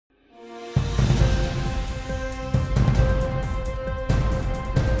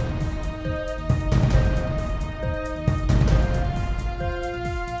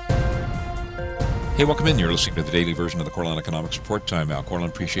Hey, welcome in. You're listening to the daily version of the Korelin Economics Report Time. Al Korelin,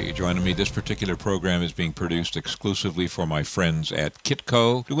 appreciate you joining me. This particular program is being produced exclusively for my friends at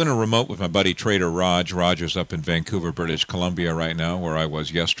Kitco. Doing a remote with my buddy Trader Raj. Roger's up in Vancouver, British Columbia right now, where I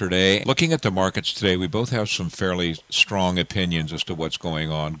was yesterday. Looking at the markets today, we both have some fairly strong opinions as to what's going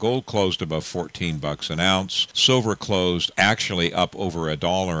on. Gold closed above $14 an ounce. Silver closed actually up over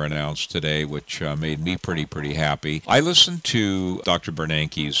 $1 an ounce today, which made me pretty happy. I listened to Dr.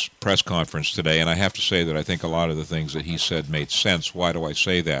 Bernanke's press conference today, and I have to say that I think a lot of the things that he said made sense. Why do I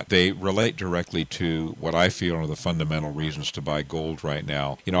say that? They relate directly to what I feel are the fundamental reasons to buy gold right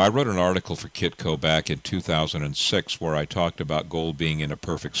now. You know, I wrote an article for Kitco back in 2006 where I talked about gold being in a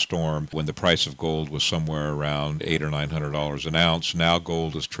perfect storm when the price of gold was somewhere around $800 or $900 an ounce. Now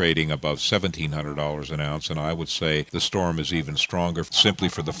gold is trading above $1,700 an ounce, and I would say the storm is even stronger simply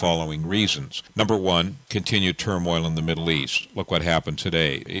for the following reasons. Number one, continued turmoil in the Middle East. Look what happened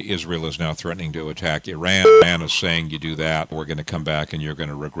today. Israel is now threatening to attack Iran. Iran is saying, you do that, we're going to come back and you're going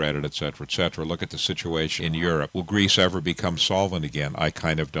to regret it, etc., etc. Look at the situation in Europe. Will Greece ever become solvent again? I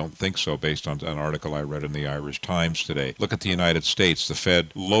kind of don't think so, based on an article I read in the Irish Times today. Look at the United States. The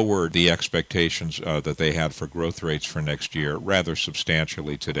Fed lowered the expectations that they had for growth rates for next year rather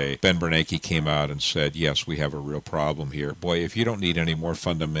substantially today. Ben Bernanke came out and said, yes, we have a real problem here. Boy, if you don't need any more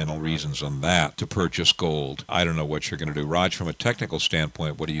fundamental reasons than that to purchase gold, I don't know what you're going to do. Raj, from a technical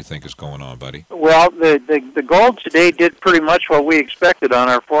standpoint, what do you think is going on, buddy? Well, the gold today did pretty much what we expected on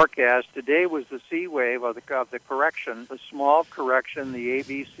our forecast. Today was the C wave of the correction, the small correction, the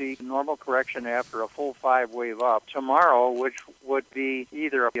ABC normal correction after a full 5 wave up. Tomorrow, which would be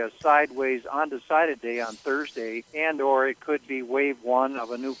either a sideways undecided day on Thursday, and or it could be wave 1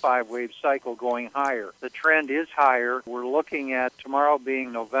 of a new 5 wave cycle going higher. The trend is higher. We're looking at tomorrow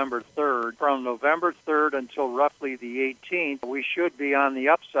being November 3rd. From November 3rd until roughly the 18th, we should be on the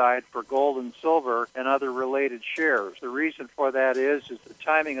upside for gold and silver and other related shares. The reason for that is the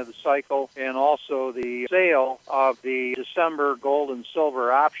timing of the cycle and also the sale of the December gold and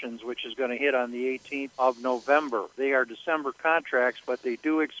silver options, which is going to hit on the 18th of November. They are December contracts, but they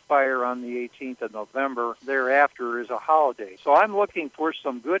do expire on the 18th of November. Thereafter is a holiday. So I'm looking for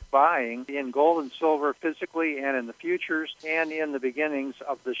some good buying in gold and silver physically and in the futures and in the beginnings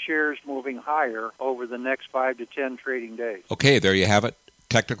of the shares moving higher over the next 5 to 10 trading days. Okay, there you have it.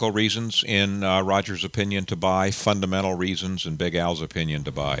 Technical reasons, in Roger's opinion, to buy. Fundamental reasons, in Big Al's opinion,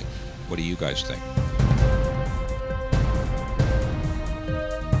 to buy. What do you guys think?